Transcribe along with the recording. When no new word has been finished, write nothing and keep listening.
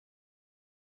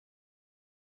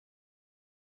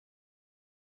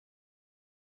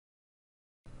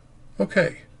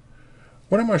Okay,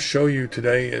 what I'm going to show you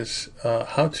today is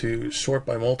how to sort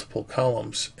by multiple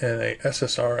columns in a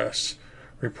SSRS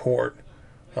report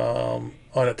on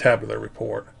a tabular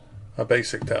report, a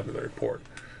basic tabular report.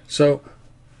 So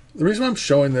the reason I'm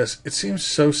showing this, it seems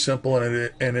so simple,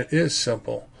 and it is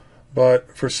simple,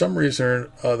 but for some reason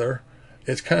or other,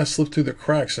 it's kind of slipped through the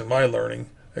cracks in my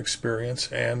learning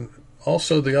experience and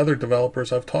also the other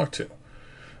developers I've talked to.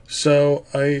 So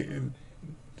I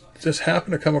just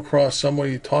happened to come across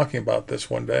somebody talking about this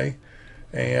one day,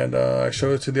 and I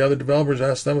showed it to the other developers,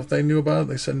 asked them if they knew about it.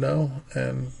 They said no,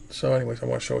 and so anyways, I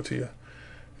want to show it to you.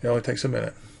 It only takes a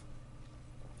minute,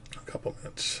 a couple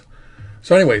minutes.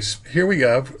 So anyways, here we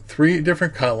have 3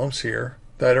 different columns here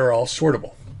that are all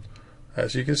sortable.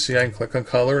 As you can see, I can click on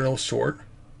color and it will sort.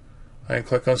 I can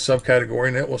click on subcategory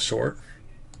and it will sort.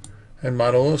 And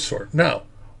model will sort. Now,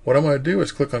 what I'm going to do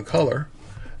is click on color,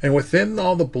 and within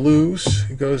all the blues,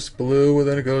 it goes blue, and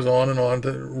then it goes on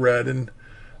to red, and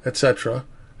etc.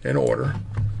 in order.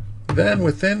 Then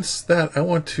within that, I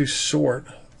want to sort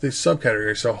the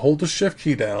subcategory. So hold the shift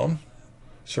key down.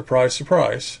 Surprise,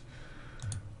 surprise.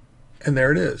 And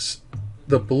there it is.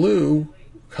 The blue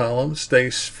column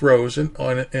stays frozen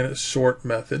in its sort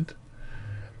method,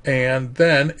 and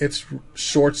then it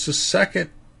sorts the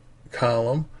second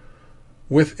column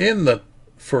within the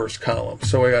first column.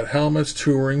 So we got helmets,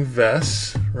 touring,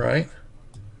 vests, right?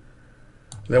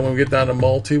 Then when we get down to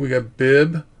multi, we got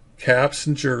bib, caps,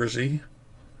 and jersey.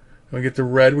 When we get to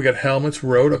red, we got helmets,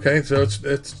 road. Okay, so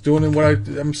it's doing what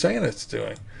I'm saying it's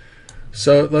doing.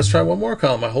 So let's try one more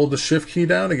column. I hold the shift key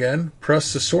down again,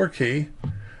 press the sort key,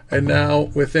 and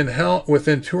now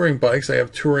within touring bikes, I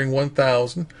have touring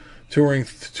 1000, touring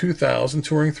 2000,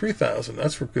 touring 3000.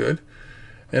 That's for good.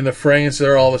 And the frames,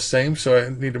 they're all the same, so I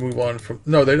need to move on from,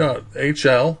 no, they don't,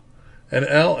 HL and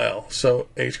LL. So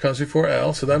H comes before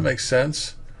L, so that makes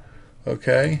sense.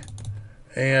 Okay.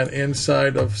 And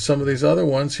inside of some of these other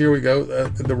ones, here we go,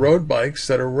 the road bikes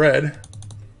that are red.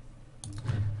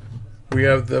 We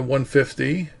have the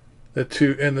 150, the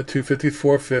 250,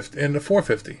 450, and the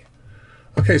 450.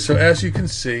 Okay, so as you can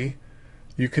see,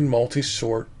 you can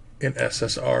multi-sort in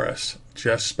SSRS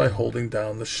just by holding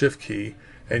down the shift key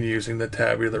and using the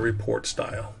tabular report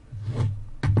style.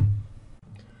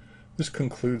 This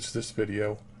concludes this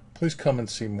video. Please come and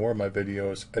see more of my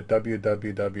videos at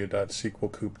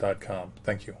www.sequelcoop.com.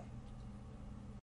 Thank you.